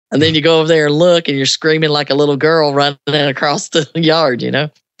And then you go over there and look, and you're screaming like a little girl running across the yard,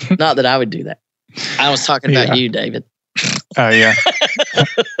 Not that I would do that. I was talking about you, David. Oh, yeah.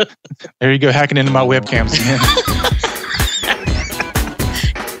 There you go, hacking into my webcams again.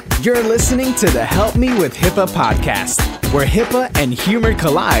 You're listening to the Help Me with HIPAA podcast, where HIPAA and humor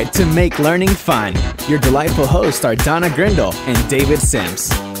collide to make learning fun. Your delightful hosts are Donna Grindle and David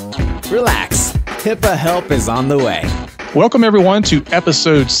Sims. Relax, HIPAA help is on the way. Welcome, everyone, to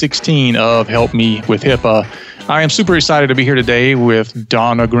episode 16 of Help Me with HIPAA. I am super excited to be here today with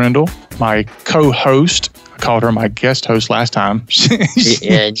Donna Grindle, my co-host. I called her my guest host last time.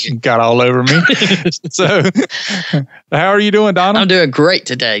 She got all over me. So, how are you doing, Donna? I'm doing great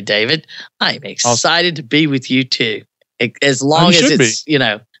today, David. I'm excited to be with you too, as long as it's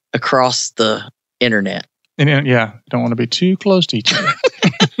across the internet. And don't want to be too close to each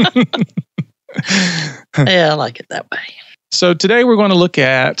other. Yeah, I like it that way. So today we're going to look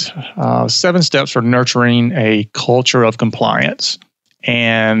at 7 steps for nurturing a culture of compliance.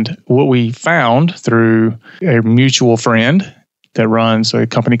 And what we found through a mutual friend that runs a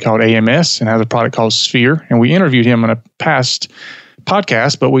company called AMS and has a product called Spher. And we interviewed him in a past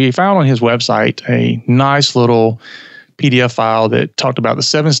podcast, but we found on his website a nice little PDF file that talked about the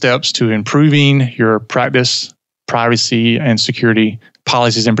 7 steps to improving your practice, privacy, and security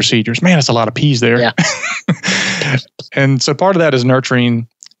policies and procedures. Man, that's a lot of P's there. Yeah. And so part of that is nurturing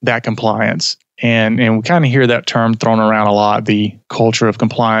that compliance. And we kind of hear that term thrown around a lot, the culture of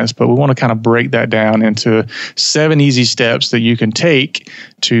compliance, but we want to kind of break that down into 7 easy steps that you can take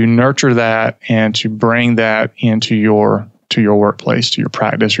to nurture that and to bring that into your workplace, to your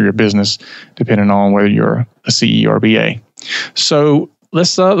practice or your business, depending on whether you're a CE or a BA. So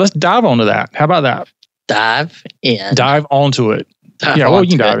let's dive onto that. How about that? Dive in. Dive onto it. You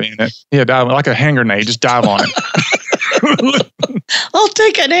can dive in it. Yeah, dive like a hand grenade. Just dive on it. I'll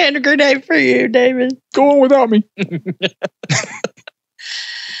take a hand grenade for you, David. Go on without me.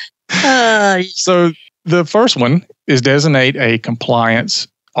 So the first one is designate a compliance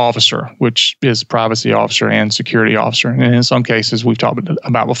officer, which is privacy officer and security officer. And in some cases we've talked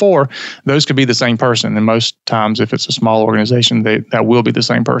about before, those could be the same person. And most times if it's a small organization, that will be the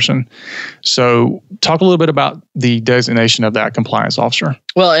same person. So talk a little bit about the designation of that compliance officer.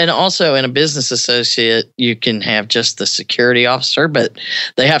 Well, and also in a business associate, you can have just the security officer, but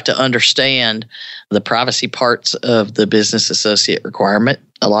they have to understand the privacy parts of the business associate requirement.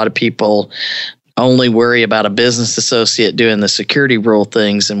 A lot of people only worry about a business associate doing the security rule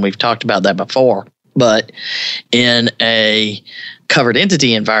things, and we've talked about that before. But in a covered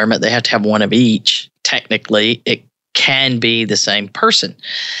entity environment, they have to have one of each. Technically, it can be the same person.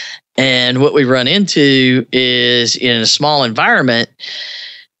 And what we run into is in a small environment,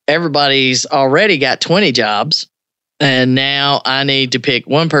 everybody's already got 20 jobs, and now I need to pick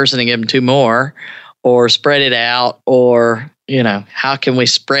one person and give them 2 more, or spread it out, or, how can we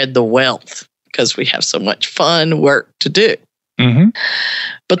spread the wealth? Because we have so much fun work to do. Mm-hmm.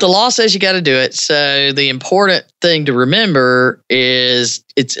 But the law says you got to do it. So the important thing to remember is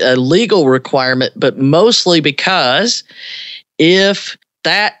it's a legal requirement, but mostly because if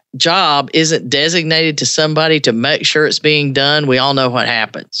that job isn't designated to somebody to make sure it's being done, we all know what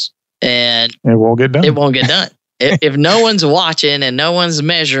happens. And it won't get done. It won't get done. If no one's watching and no one's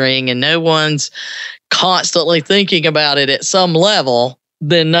measuring and no one's constantly thinking about it at some level,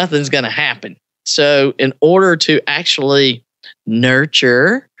 then nothing's going to happen. So in order to actually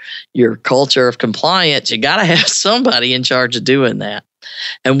nurture your culture of compliance, you got to have somebody in charge of doing that.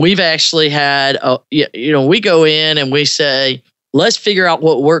 And we've actually had, we go in and we say, let's figure out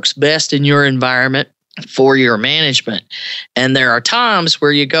what works best in your environment for your management. And there are times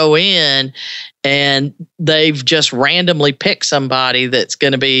where you go in and they've just randomly picked somebody that's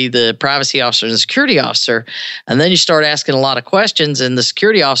going to be the privacy officer and the security officer. And then you start asking a lot of questions and the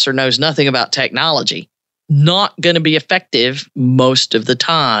security officer knows nothing about technology. Not going to be effective most of the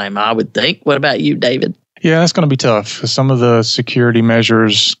time, I would think. What about you, David? Yeah, that's going to be tough. Some of the security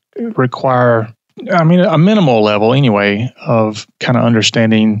measures require, a minimal level anyway of kind of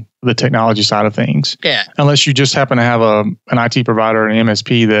understanding the technology side of things. Yeah. Unless you just happen to have an IT provider, an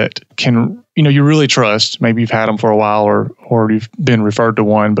MSP that can, you really trust. Maybe you've had them for a while or you've been referred to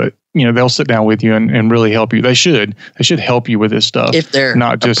one, but they'll sit down with you and really help you. They should help you with this stuff. If they're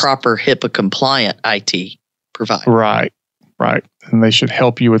not just a proper HIPAA compliant IT provider. Right. And they should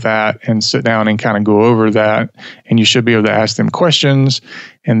help you with that and sit down and kind of go over that. And you should be able to ask them questions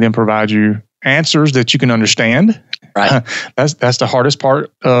and then provide you answers that you can understand. Right. That's the hardest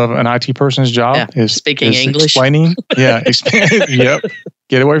part of an IT person's job is speaking English. Explaining. Yeah. Yep.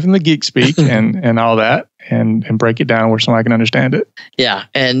 Get away from the geek speak and all that. and break it down where somebody can understand it. Yeah.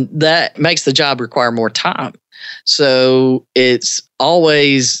 And that makes the job require more time. So it's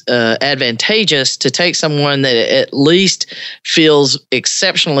always advantageous to take someone that at least feels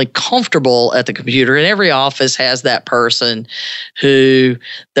exceptionally comfortable at the computer. And every office has that person who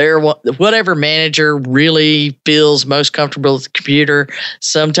whatever manager really feels most comfortable with the computer.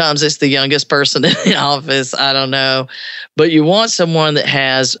 Sometimes it's the youngest person in the office. I don't know. But you want someone that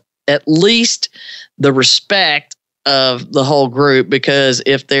has at least the respect of the whole group, because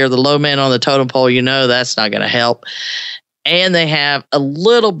if they're the low man on the totem pole, that's not going to help. And they have a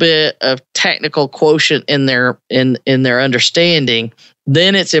little bit of technical quotient in their understanding,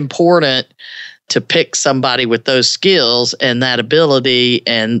 then it's important to pick somebody with those skills and that ability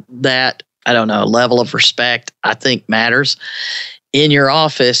and that, level of respect, I think matters in your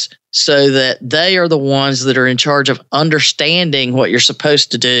office, so that they are the ones that are in charge of understanding what you're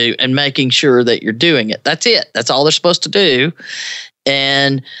supposed to do and making sure that you're doing it. That's it. That's all they're supposed to do.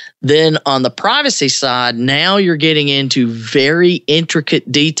 And then on the privacy side, now you're getting into very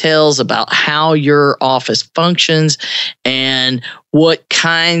intricate details about how your office functions and what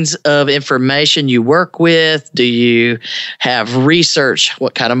kinds of information you work with. Do you have research?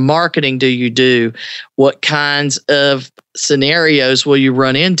 What kind of marketing do you do? What kinds of scenarios will you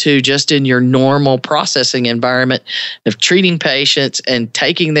run into just in your normal processing environment of treating patients and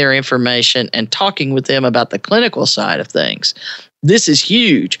taking their information and talking with them about the clinical side of things? This is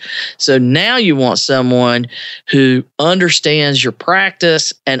huge. So now you want someone who understands your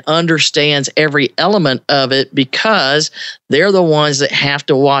practice and understands every element of it, because they're the ones that have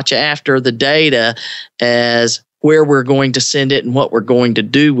to watch after the data as where we're going to send it and what we're going to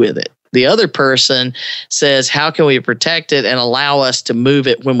do with it. The other person says, how can we protect it and allow us to move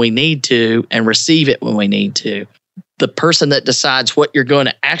it when we need to and receive it when we need to? The person that decides what you're going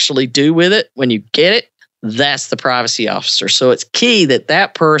to actually do with it when you get it, that's the privacy officer. So it's key that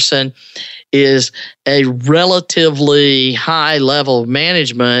that person is a relatively high level of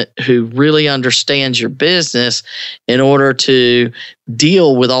management who really understands your business in order to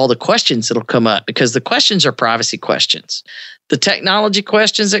deal with all the questions that'll come up, because the questions are privacy questions. The technology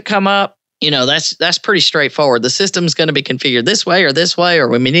questions that come up, that's pretty straightforward. The system's going to be configured this way, or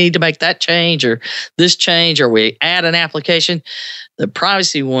we need to make that change or this change, or we add an application. The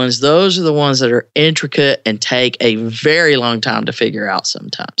privacy ones, those are the ones that are intricate and take a very long time to figure out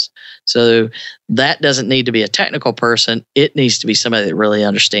sometimes. So that doesn't need to be a technical person. It needs to be somebody that really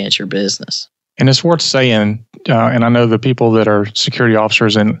understands your business. And it's worth saying, and I know the people that are security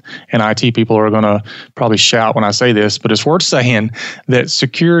officers and IT people are going to probably shout when I say this, but it's worth saying that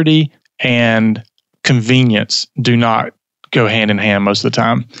security and convenience do not go hand in hand most of the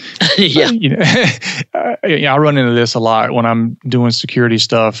time. Yeah. I run into this a lot when I'm doing security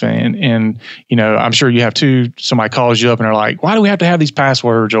stuff, and I'm sure you have too. Somebody calls you up and they're like, why do we have to have these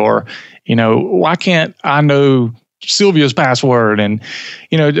passwords? Or, why can't I know Sylvia's password? And,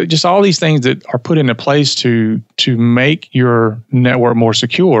 just all these things that are put into place to make your network more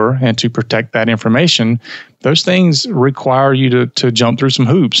secure and to protect that information. Those things require you to jump through some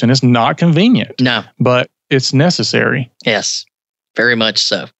hoops, and it's not convenient. No. But it's necessary. Yes, very much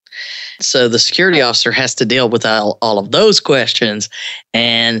so. So the security officer has to deal with all of those questions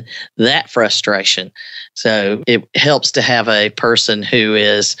and that frustration. So it helps to have a person who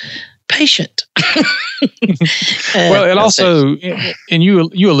is patient. Well, it also, and you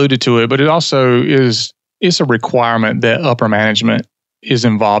alluded to it, but it also it's a requirement that upper management is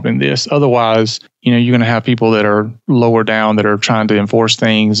involved in this. Otherwise, you're going to have people that are lower down that are trying to enforce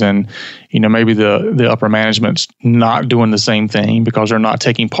things, and maybe the upper management's not doing the same thing because they're not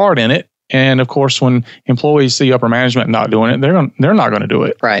taking part in it. And of course, when employees see upper management not doing it, they're not going to do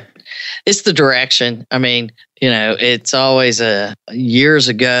it. Right. It's the direction. I mean, it's always years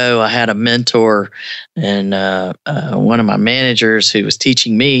ago, I had a mentor and one of my managers who was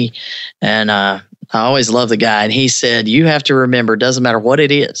teaching me, and I always loved the guy. And he said, you have to remember, it doesn't matter what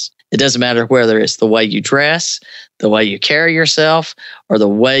it is. It doesn't matter whether it's the way you dress, the way you carry yourself, or the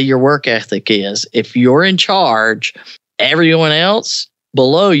way your work ethic is. If you're in charge, everyone else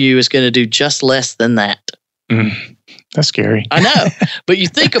below you is going to do just less than that. That's scary. I know. But you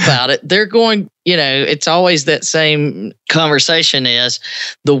think about it, they're going, it's always that same conversation is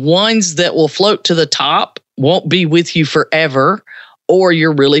the ones that will float to the top won't be with you forever, or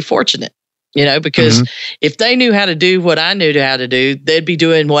you're really fortunate. Because if they knew how to do what I knew how to do, they'd be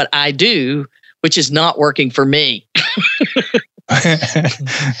doing what I do, which is not working for me.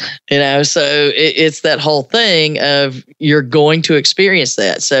 So it's that whole thing of you're going to experience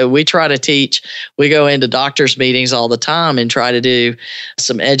that. So we try to teach, we go into doctors' meetings all the time and try to do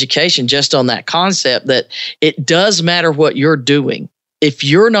some education just on that concept that it does matter what you're doing. If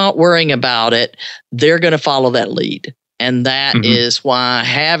you're not worrying about it, they're going to follow that lead. And that is why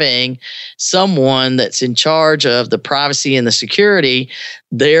having someone that's in charge of the privacy and the security,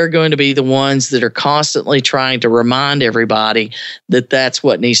 they're going to be the ones that are constantly trying to remind everybody that that's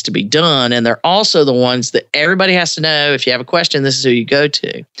what needs to be done. And they're also the ones that everybody has to know. If you have a question, this is who you go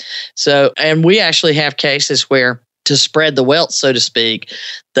to. So, and we actually have cases where, to spread the wealth, so to speak,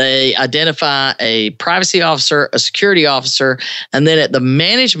 they identify a privacy officer, a security officer, and then at the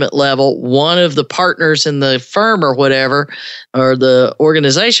management level, one of the partners in the firm or whatever, or the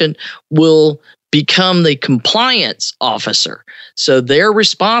organization, will become the compliance officer. So they're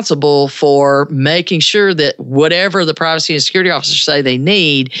responsible for making sure that whatever the privacy and security officers say they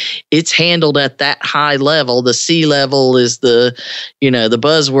need, it's handled at that high level. The C level is the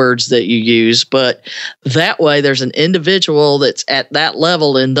buzzwords that you use. But that way there's an individual that's at that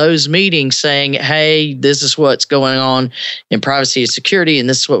level in those meetings saying, hey, this is what's going on in privacy and security, and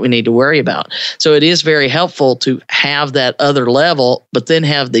this is what we need to worry about. So it is very helpful to have that other level, but then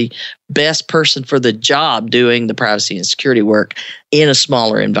have the best person for the job doing the privacy and security work in a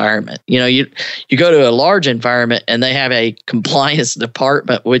smaller environment. You go to a large environment and they have a compliance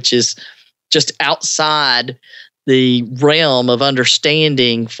department, which is just outside the realm of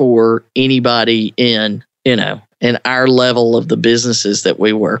understanding for anybody in our level of the businesses that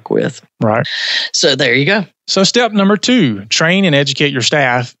we work with. Right. So there you go. So step number 2, train and educate your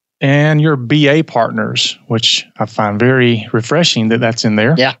staff and your BA partners, which I find very refreshing that that's in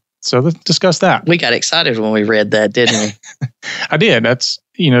there. Yeah. So let's discuss that. We got excited when we read that, didn't we? I did. That's,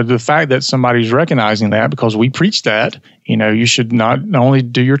 the fact that somebody's recognizing that, because we preach that, you should not only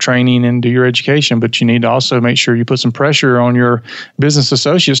do your training and do your education, but you need to also make sure you put some pressure on your business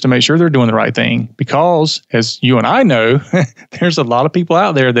associates to make sure they're doing the right thing. Because as you and I know, there's a lot of people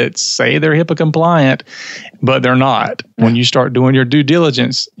out there that say they're HIPAA compliant, but they're not. When you start doing your due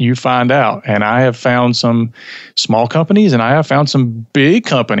diligence, you find out. And I have found some small companies and I have found some big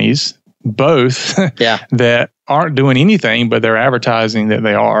companies, both, that aren't doing anything, but they're advertising that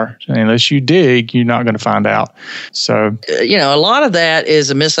they are. And unless you dig, you're not going to find out. So, a lot of that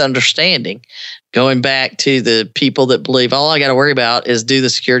is a misunderstanding. Going back to the people that believe all I got to worry about is do the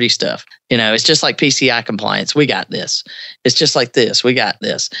security stuff. It's just like PCI compliance. We got this. It's just like this. We got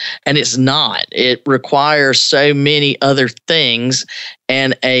this. And it's not. It requires so many other things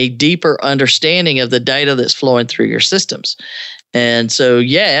and a deeper understanding of the data that's flowing through your systems. And so,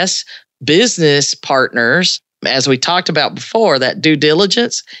 yes, business partners, as we talked about before, that due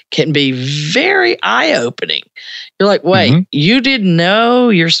diligence can be very eye-opening. You're like, wait, you didn't know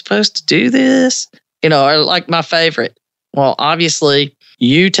you're supposed to do this? Or like my favorite. Well, obviously,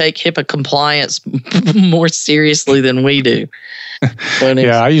 you take HIPAA compliance more seriously than we do.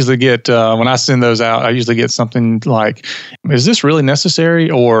 I usually get, when I send those out, I usually get something like, is this really necessary?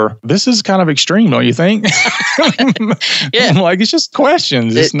 Or this is kind of extreme, don't you think? I'm like, it's just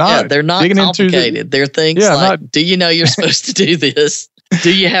questions. It's not. They're not complicated. They're things like, do you know you're supposed to do this?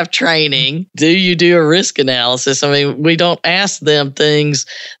 Do you have training? Do you do a risk analysis? I mean, we don't ask them things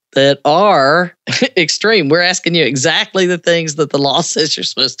that are extreme. We're asking you exactly the things that the law says you're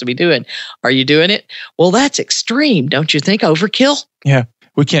supposed to be doing. Are you doing it? Well, that's extreme. Don't you think? Overkill? Yeah.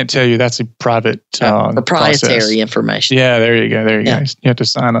 We can't tell you. That's a private proprietary process. Information. Yeah, there you go. You have to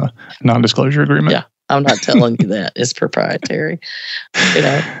sign a non-disclosure agreement. Yeah. I'm not telling you that. It's proprietary.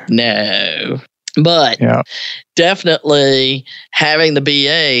 No. But definitely having the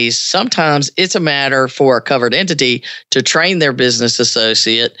BAs, sometimes it's a matter for a covered entity to train their business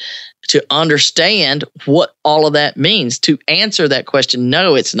associate to understand what all of that means, to answer that question.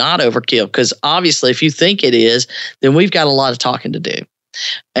 No, it's not overkill, because obviously if you think it is, then we've got a lot of talking to do.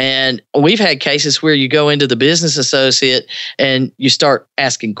 And we've had cases where you go into the business associate and you start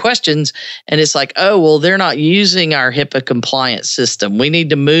asking questions and it's like, oh, well, they're not using our HIPAA compliance system. We need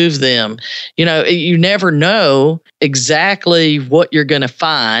to move them. You never know exactly what you're going to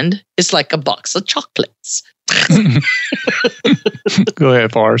find. It's like a box of chocolates. Go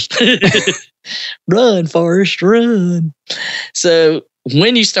ahead, Forrest. Run, Forrest, run. So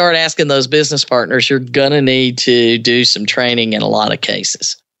when you start asking those business partners, you're going to need to do some training in a lot of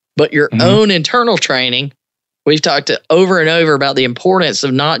cases. But your own internal training, we've talked over and over about the importance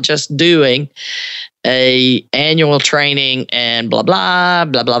of not just doing a annual training and blah, blah,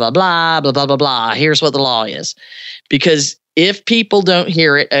 blah, blah, blah, blah, blah, blah, blah, blah. Here's what the law is. Because if people don't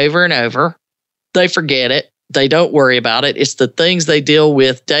hear it over and over, they forget it. they don't worry about it. It's the things they deal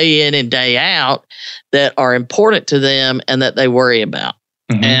with day in and day out that are important to them and that they worry about.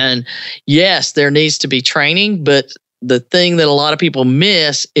 Mm-hmm. And yes, there needs to be training, but the thing that a lot of people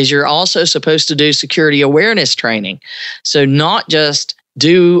miss is you're also supposed to do security awareness training. So not just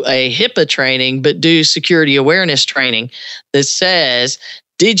do a HIPAA training, but do security awareness training that says,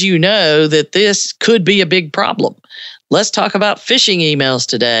 did you know that this could be a big problem? Let's talk about phishing emails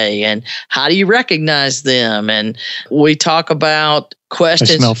today and how do you recognize them? And we talk about questions.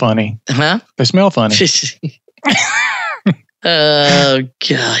 They smell funny. Huh? They smell funny. Oh,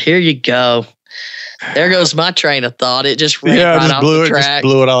 God. Here you go. There goes my train of thought. It just ran right off the track. Just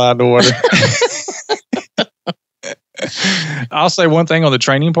blew it all out of the water. I'll say one thing on the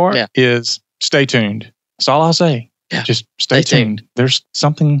training part is stay tuned. That's all I'll say. Yeah. Just stay tuned. There's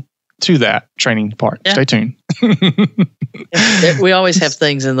something to that training part. Yeah. Stay tuned. We always have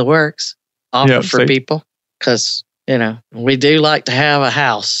things in the works offered for people because, we do like to have a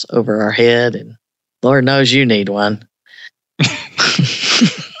house over our head, and Lord knows you need one.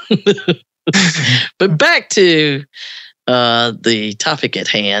 But back to the topic at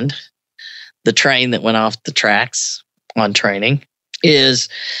hand, the train that went off the tracks on training, is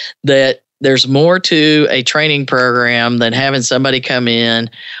that there's more to a training program than having somebody come in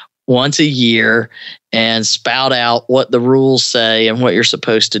once a year and spout out what the rules say and what you're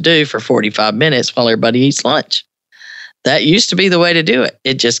supposed to do for 45 minutes while everybody eats lunch. That used to be the way to do it.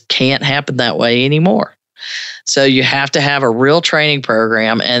 It just can't happen that way anymore. So you have to have a real training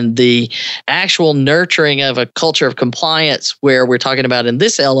program, and the actual nurturing of a culture of compliance where we're talking about in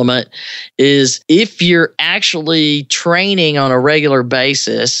this element is if you're actually training on a regular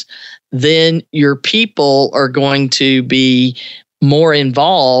basis, then your people are going to be more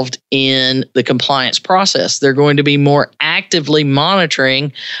involved in the compliance process. They're going to be more actively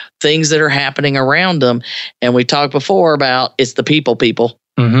monitoring things that are happening around them. And we talked before about it's the people,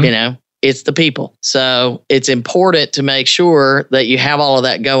 mm-hmm. It's the people. So it's important to make sure that you have all of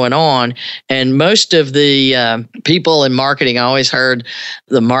that going on. And most of the people in marketing, I always heard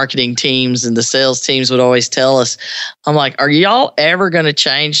the marketing teams and the sales teams would always tell us, I'm like, are y'all ever going to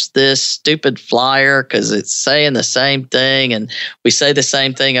change this stupid flyer? Because it's saying the same thing. And we say the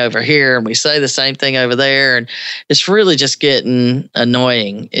same thing over here and we say the same thing over there. And it's really just getting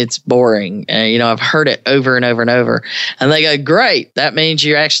annoying. It's boring. I've heard it over and over and over. And they go, great. That means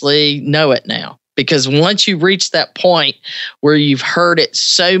you actually know it now, because once you reach that point where you've heard it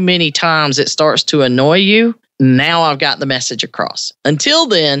so many times it starts to annoy you, now I've got the message across. Until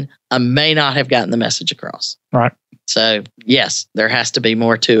then, I may not have gotten the message across. Right. So yes, there has to be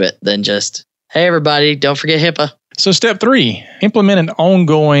more to it than just, hey everybody, don't forget HIPAA. So step 3, implement an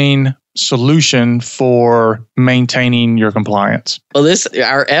ongoing solution for maintaining your compliance. Well,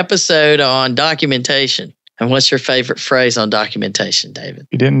 our episode on documentation. And what's your favorite phrase on documentation, David?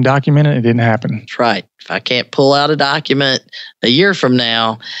 You didn't document it, it didn't happen. That's right. If I can't pull out a document a year from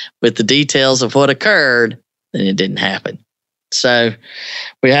now with the details of what occurred, then it didn't happen. So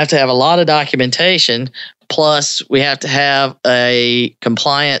we have to have a lot of documentation. Plus, we have to have a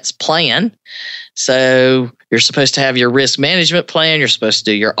compliance plan. So you're supposed to have your risk management plan. You're supposed to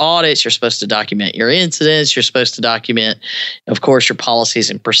do your audits. You're supposed to document your incidents. You're supposed to document, of course, your policies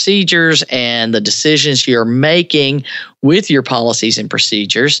and procedures and the decisions you're making with your policies and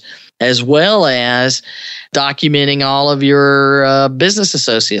procedures, as well as documenting all of your business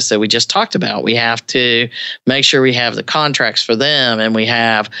associates that we just talked about. We have to make sure we have the contracts for them, and we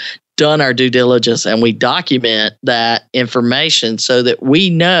have done our due diligence, and we document that information so that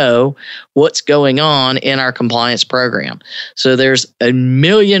we know what's going on in our compliance program. So there's a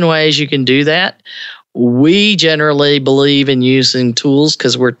million ways you can do that. We generally believe in using tools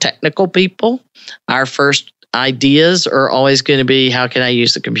because we're technical people. Our first ideas are always going to be, how can I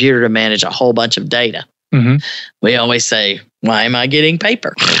use the computer to manage a whole bunch of data? Mm-hmm. We always say, why am I getting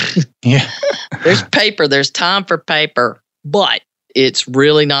paper? Yeah. There's paper. There's time for paper. But it's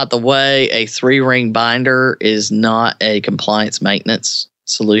really not the way. A 3-ring binder is not a compliance maintenance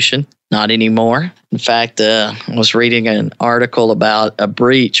solution. Not anymore. In fact, I was reading an article about a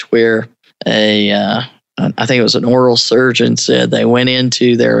breach where I think it was an oral surgeon said they went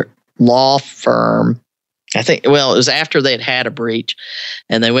into their law firm. It was after they'd had a breach,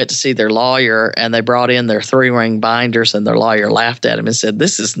 and they went to see their lawyer, and they brought in their 3-ring binders, and their lawyer laughed at him and said,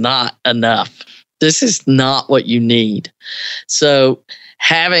 "This is not enough. This is not what you need." So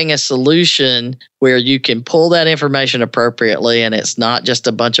having a solution where you can pull that information appropriately, and it's not just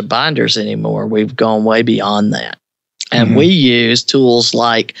a bunch of binders anymore. We've gone way beyond that. And we use tools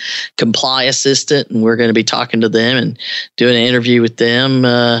like ComplyAssistant, and we're going to be talking to them and doing an interview with them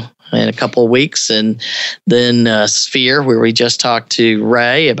in a couple of weeks. And then Sphere, where we just talked to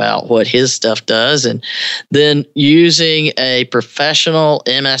Ray about what his stuff does. And then using a professional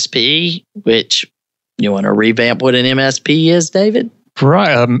MSP, which you want to revamp what an MSP is, David? Right.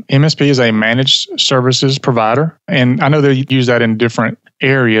 MSP is a managed services provider. And I know they use that in different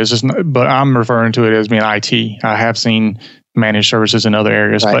areas, but I'm referring to it as being IT. I have seen managed services in other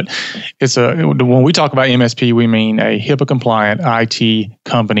areas, right. But when we talk about MSP, we mean a HIPAA compliant IT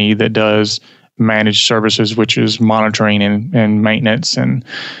company that does managed services, which is monitoring and maintenance and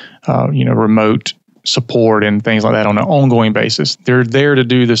remote support and things like that on an ongoing basis. They're there to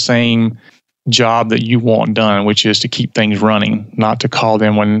do the same job that you want done, which is to keep things running, not to call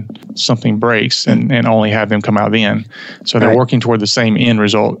them when something breaks and only have them come out then. So they're working toward the same end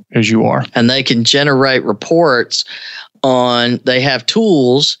result as you are. And they can generate reports they have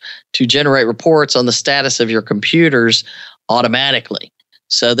tools to generate reports on the status of your computers automatically.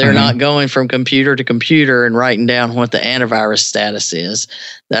 So they're not going from computer to computer and writing down what the antivirus status is.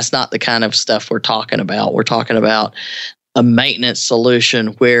 That's not the kind of stuff we're talking about. We're talking about a maintenance solution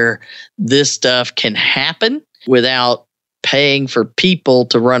where this stuff can happen without paying for people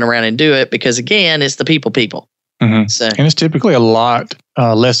to run around and do it, because again, it's the people. Mm-hmm. So, and it's typically a lot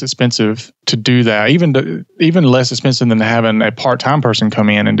less expensive to do that, even less expensive than having a part-time person come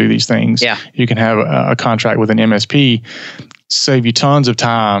in and do these things. Yeah. You can have a contract with an MSP, save you tons of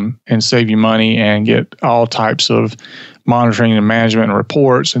time and save you money and get all types of monitoring and management and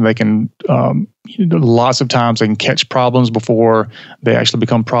reports, and they can lots of times they can catch problems before they actually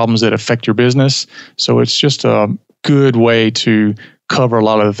become problems that affect your business. So it's just a good way to cover a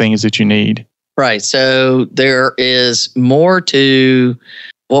lot of the things that you need. Right. So there is more to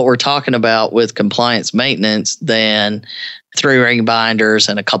what we're talking about with compliance maintenance than 3-ring binders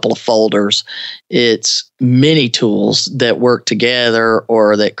and a couple of folders. It's many tools that work together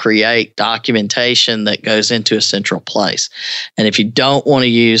or that create documentation that goes into a central place. And if you don't want to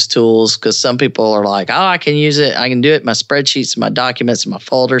use tools, because some people are like, I can use it, I can do it in my spreadsheets, my documents, my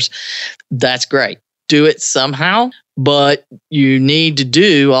folders, that's great. Do it somehow, but you need to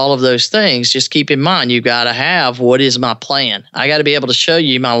do all of those things. Just keep in mind, you've got to have, what is my plan? I got to be able to show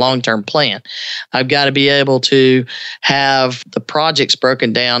you my long-term plan. I've got to be able to have the projects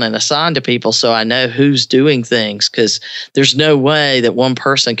broken down and assigned to people so I know who's doing things, because there's no way that one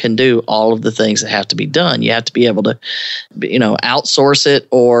person can do all of the things that have to be done. You have to be able to, outsource it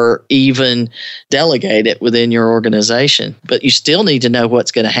or even delegate it within your organization. But you still need to know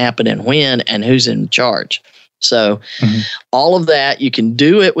what's going to happen and when and who's in charge. So all of that, you can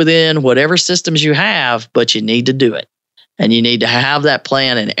do it within whatever systems you have, but you need to do it. And you need to have that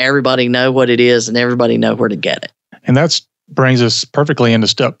plan and everybody know what it is and everybody know where to get it. And that brings us perfectly into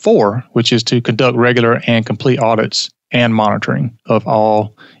step 4, which is to conduct regular and complete audits and monitoring of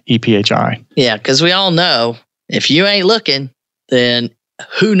all EPHI. Yeah, because we all know if you ain't looking, then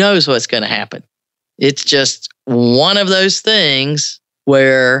who knows what's going to happen. It's just one of those things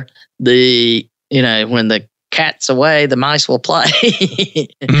where when the cat's away, the mice will play.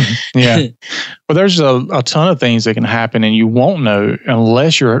 Yeah. Well, there's a ton of things that can happen and you won't know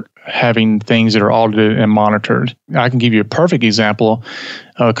unless you're having things that are audited and monitored. I can give you a perfect example.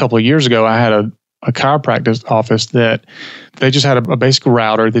 A couple of years ago, I had a chiropractic office that they just had a basic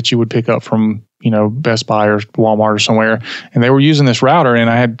router that you would pick up from, Best Buy or Walmart or somewhere. And they were using this router,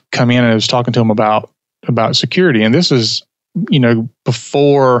 and I had come in and I was talking to them about security. And this is,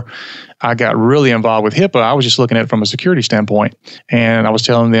 before I got really involved with HIPAA, I was just looking at it from a security standpoint. And I was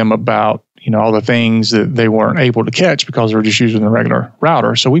telling them about, all the things that they weren't able to catch because they were just using the regular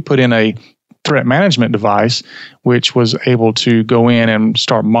router. So we put in a threat management device, which was able to go in and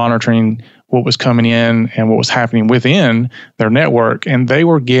start monitoring what was coming in and what was happening within their network. And they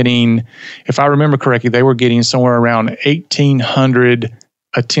were getting, if I remember correctly, they were getting somewhere around 1,800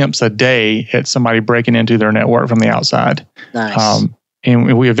 attempts a day at somebody breaking into their network from the outside. Nice.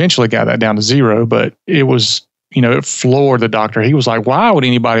 And we eventually got that down to 0, but it was, it floored the doctor. He was like, why would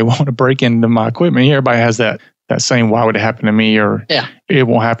anybody want to break into my equipment? Everybody has that same, why would it happen to me, or it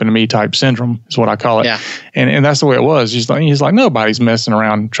won't happen to me type syndrome is what I call it. Yeah. And that's the way it was. He's like, nobody's messing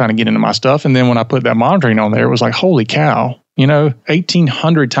around trying to get into my stuff. And then when I put that monitoring on there, it was like, holy cow,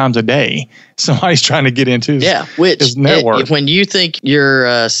 1,800 times a day, somebody's trying to get into his network. When you think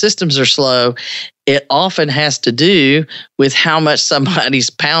your systems are slow, it often has to do with how much somebody's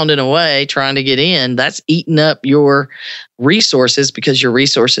pounding away trying to get in. That's eating up your resources because your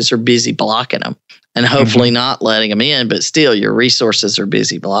resources are busy blocking them and hopefully not letting them in, but still your resources are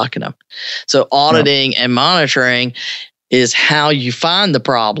busy blocking them. So auditing and monitoring is how you find the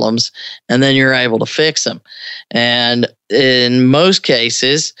problems and then you're able to fix them. And in most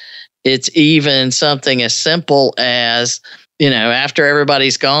cases, It's even something as simple as, after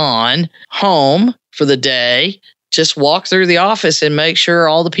everybody's gone home for the day, just walk through the office and make sure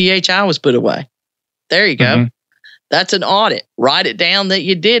all the PHI was put away. There you go. That's an audit. Write it down that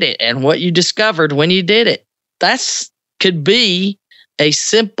you did it and what you discovered when you did it. That's could be a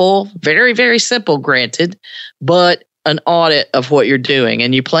simple, very, very simple, granted, but an audit of what you're doing.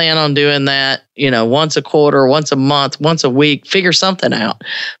 And you plan on doing that, once a quarter, once a month, once a week, figure something out,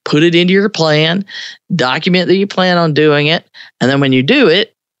 put it into your plan, document that you plan on doing it. And then when you do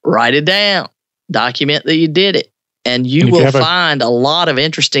it, write it down, document that you did it. And you will find a lot of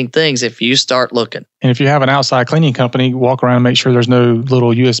interesting things if you start looking. And if you have an outside cleaning company, walk around and make sure there's no little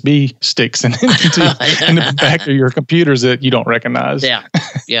USB sticks in the back of your computers that you don't recognize. Yeah,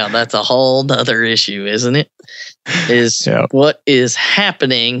 that's a whole other issue, isn't it? What is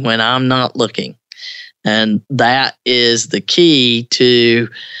happening when I'm not looking? And that is the key to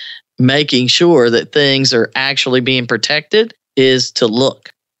making sure that things are actually being protected, is to look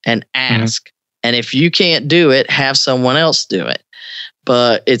and ask. And if you can't do it, have someone else do it.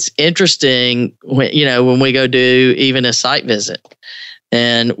 But it's interesting when we go do even a site visit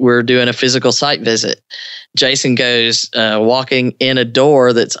and we're doing a physical site visit. Jason goes walking in a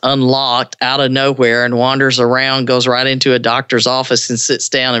door that's unlocked out of nowhere and wanders around, goes right into a doctor's office and sits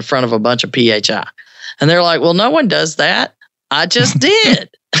down in front of a bunch of PHI. And they're like, well, no one does that. I just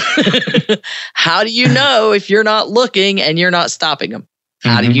did. How do you know if you're not looking and you're not stopping them?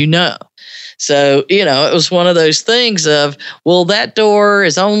 How do you know? So, it was one of those things of, well, that door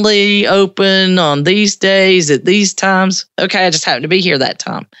is only open on these days at these times. Okay, I just happened to be here that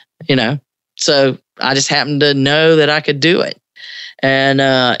time, So I just happened to know that I could do it. And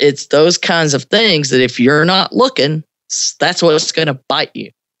it's those kinds of things that if you're not looking, that's what's going to bite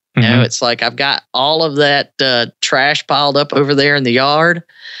you. It's like I've got all of that trash piled up over there in the yard,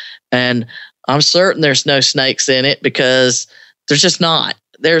 and I'm certain there's no snakes in it because there's just not.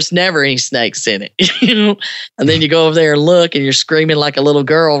 There's never any snakes in it, And then you go over there and look, and you're screaming like a little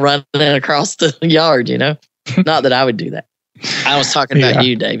girl running across the yard, Not that I would do that. I was talking about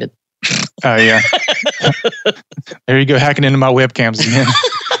you, David. Oh, yeah. There you go, hacking into my webcams again.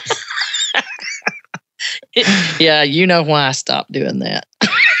 Yeah, you know why I stopped doing that.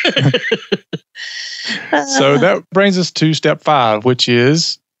 So that brings us to step 5, which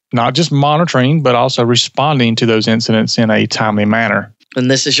is not just monitoring, but also responding to those incidents in a timely manner. And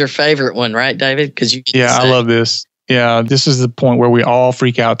this is your favorite one, right, David? Because I love this. Yeah, this is the point where we all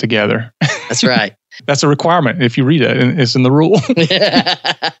freak out together. That's right. That's a requirement. If you read it, it's in the rule.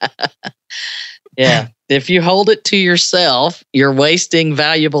 Yeah. If you hold it to yourself, you're wasting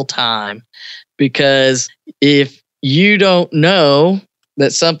valuable time, because if you don't know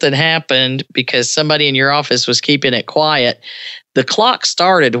that something happened because somebody in your office was keeping it quiet, the clock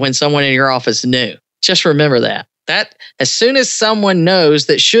started when someone in your office knew. Just remember that. That as soon as someone knows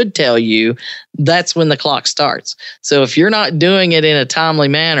that should tell you, that's when the clock starts. So if you're not doing it in a timely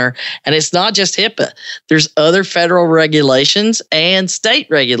manner, and it's not just HIPAA, there's other federal regulations and state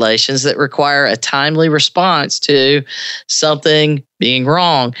regulations that require a timely response to something being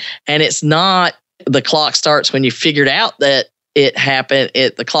wrong. And it's not the clock starts when you figured out that it happened.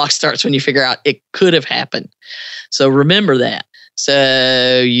 The clock starts when you figure out it could have happened. So remember that.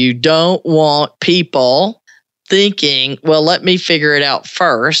 So you don't want people thinking, well, let me figure it out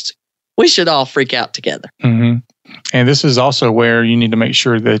first. We should all freak out together. Mm-hmm. And this is also where you need to make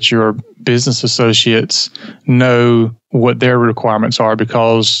sure that your business associates know what their requirements are,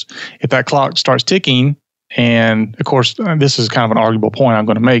 because if that clock starts ticking, and of course, this is kind of an arguable point I'm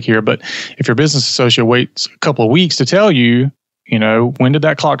going to make here, but if your business associate waits a couple of weeks to tell you, when did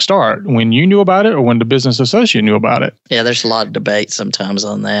that clock start? When you knew about it or when the business associate knew about it? Yeah, there's a lot of debate sometimes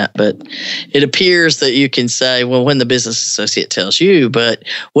on that, but it appears that you can say, well, when the business associate tells you, but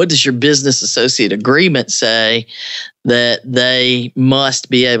what does your business associate agreement say that they must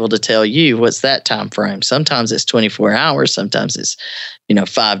be able to tell you? What's that time frame? Sometimes it's 24 hours. Sometimes it's,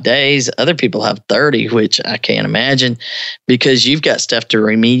 5 days. Other people have 30, which I can't imagine, because you've got stuff to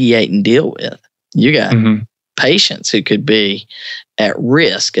remediate and deal with. You got patients who could be at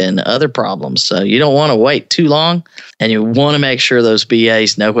risk and other problems. So you don't want to wait too long, and you want to make sure those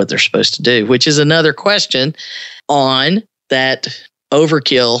BAs know what they're supposed to do, which is another question on that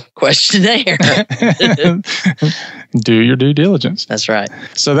overkill questionnaire. Do your due diligence. That's right.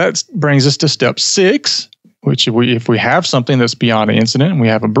 So that brings us to step 6, which if we have something that's beyond an incident and we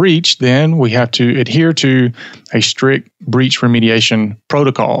have a breach, then we have to adhere to a strict breach remediation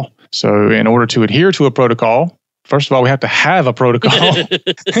protocol. So in order to adhere to a protocol, first of all, we have to have a protocol.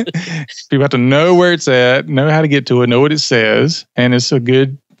 People have to know where it's at, know how to get to it, know what it says. And it's a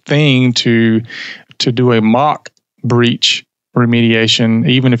good thing to do a mock breach remediation,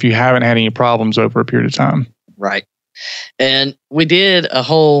 even if you haven't had any problems over a period of time. Right. And we did a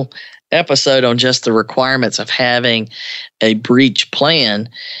whole episode on just the requirements of having a breach plan.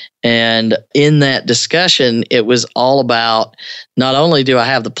 And in that discussion, it was all about not only do I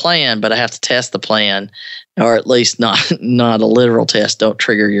have the plan, but I have to test the plan, or at least not a literal test. Don't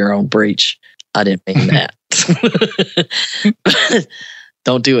trigger your own breach. I didn't mean that.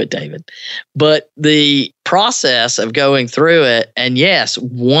 Don't do it, David. But the process of going through it, and yes,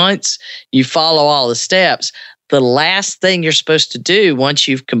 once you follow all the steps, the last thing you're supposed to do once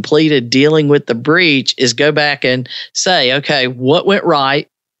you've completed dealing with the breach is go back and say, okay, what went right?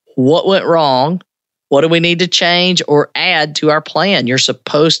 What went wrong? What do we need to change or add to our plan? You're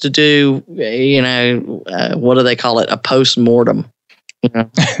supposed to do, what do they call it? A post-mortem.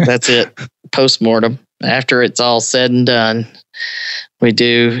 That's it. Post-mortem. After it's all said and done, we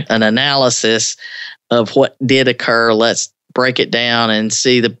do an analysis of what did occur. Let's break it down and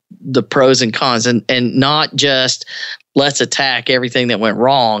see the pros and cons, and not just let's attack everything that went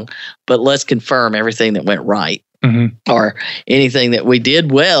wrong, but let's confirm everything that went right. Mm-hmm. Or anything that we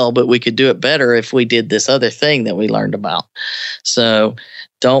did well, but we could do it better if we did this other thing that we learned about. So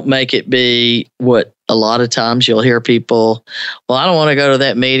don't make it be what a lot of times you'll hear people, well, I don't want to go to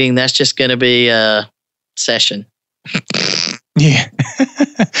that meeting. That's just going to be a session. Yeah.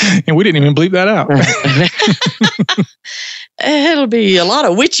 And we didn't even bleep that out. It'll be a lot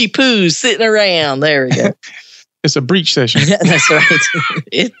of witchy poos sitting around. There we go. It's a breach session. Yeah, that's right.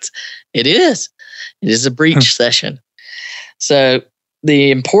 It is. It is a breach session. So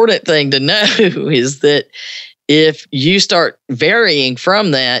the important thing to know is that if you start varying from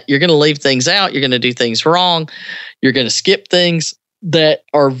that, you're going to leave things out. You're going to do things wrong. You're going to skip things that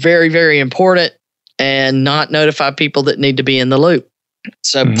are very, very important and not notify people that need to be in the loop.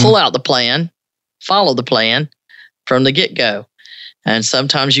 So pull out the plan, follow the plan from the get-go. And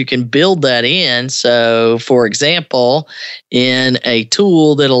sometimes you can build that in. So, for example, in a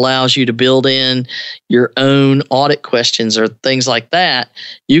tool that allows you to build in your own audit questions or things like that,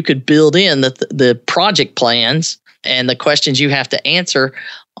 you could build in the project plans and the questions you have to answer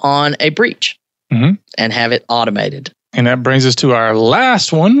on a breach and have it automated. And that brings us to our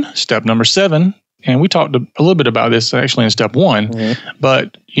last one, step number 7. And we talked a little bit about this actually in step 1,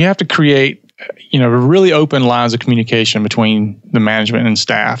 but you have to create really open lines of communication between the management and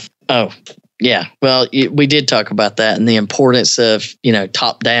staff. Oh, yeah. Well, we did talk about that and the importance of,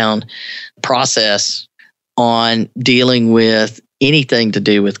 top-down process on dealing with anything to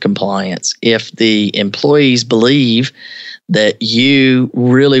do with compliance. If the employees believe that you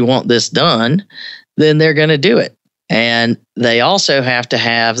really want this done, then they're going to do it. And they also have to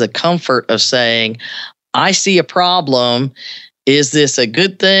have the comfort of saying, I see a problem. Is this a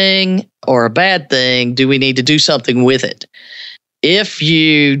good thing or a bad thing? Do we need to do something with it? If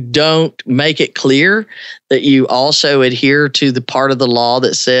you don't make it clear that you also adhere to the part of the law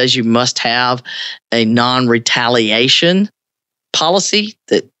that says you must have a non-retaliation policy,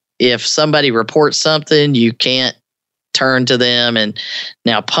 that if somebody reports something, you can't turn to them and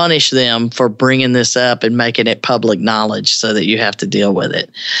now punish them for bringing this up and making it public knowledge so that you have to deal with it.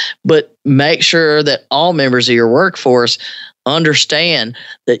 But make sure that all members of your workforce understand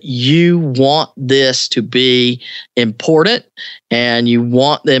that you want this to be important and you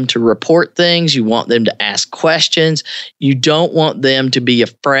want them to report things. You want them to ask questions. You don't want them to be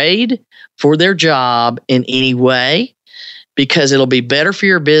afraid for their job in any way, because it'll be better for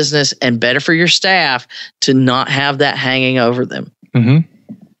your business and better for your staff to not have that hanging over them.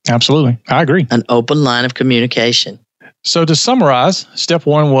 Absolutely. I agree. An open line of communication. So to summarize, step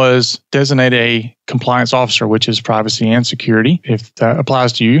 1 was designate a compliance officer, which is privacy and security, if that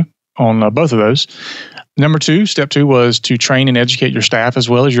applies to you on both of those. Step 2 was to train and educate your staff as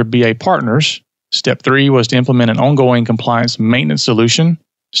well as your BA partners. Step 3 was to implement an ongoing compliance maintenance solution.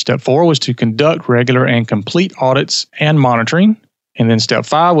 Step 4 was to conduct regular and complete audits and monitoring. And then step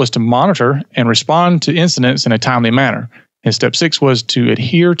 5 was to monitor and respond to incidents in a timely manner. And step 6 was to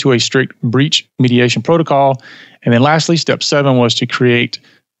adhere to a strict breach mediation protocol. And then lastly, step 7 was to create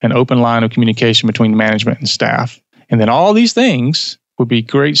an open line of communication between management and staff. And then all these things would be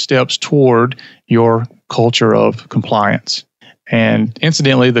great steps toward your culture of compliance. And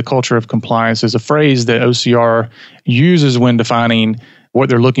incidentally, the culture of compliance is a phrase that OCR uses when defining what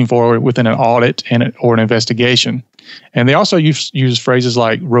they're looking for within an audit or an investigation. And they also use phrases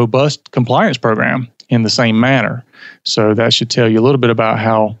like robust compliance program in the same manner. So that should tell you a little bit about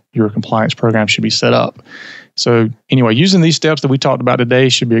how your compliance program should be set up. So anyway, using these steps that we talked about today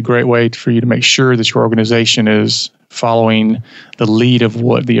should be a great way for you to make sure that your organization is following the lead of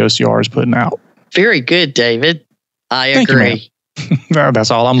what the OCR is putting out. Very good, David. I agree.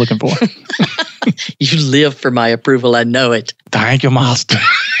 That's all I'm looking for. You live for my approval. I know it. Thank you, Master.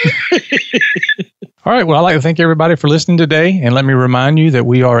 All right. Well, I'd like to thank everybody for listening today. And let me remind you that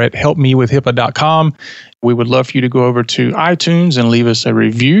we are at helpmewithhipaa.com. We would love for you to go over to iTunes and leave us a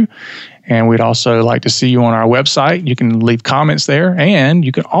review. And we'd also like to see you on our website. You can leave comments there, and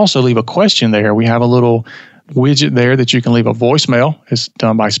you can also leave a question there. We have a little widget there that you can leave a voicemail. It's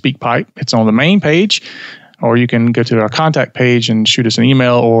done by SpeakPipe. It's on the main page, or you can go to our contact page and shoot us an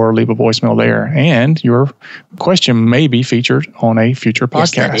email or leave a voicemail there. And your question may be featured on a future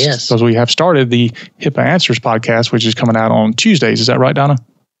podcast. Yes, because we have started the HIPAA Answers podcast, which is coming out on Tuesdays. Is that right, Donna?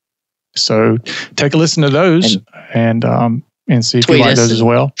 So take a listen to those and see if you like those as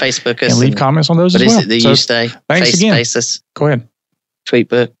well. Facebook us. And leave comments on those as well. What is it that you say? Thanks again. Faces. Go ahead.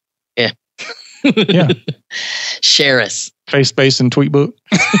 Tweetbook. Yeah. Yeah. Share us. Face, and Tweetbook.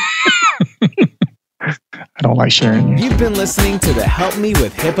 I don't like sharing. You've been listening to the Help Me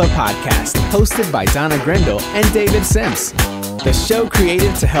with HIPAA podcast, hosted by Donna Grindle and David Sims. The show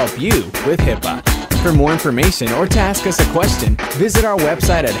created to help you with HIPAA. For more information or to ask us a question, visit our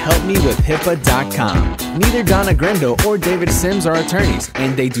website at helpmewithhipaa.com. Neither Donna Grindle or David Sims are attorneys,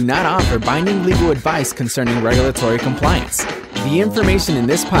 and they do not offer binding legal advice concerning regulatory compliance. The information in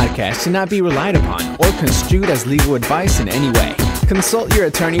this podcast should not be relied upon or construed as legal advice in any way. Consult your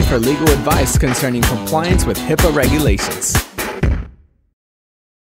attorney for legal advice concerning compliance with HIPAA regulations.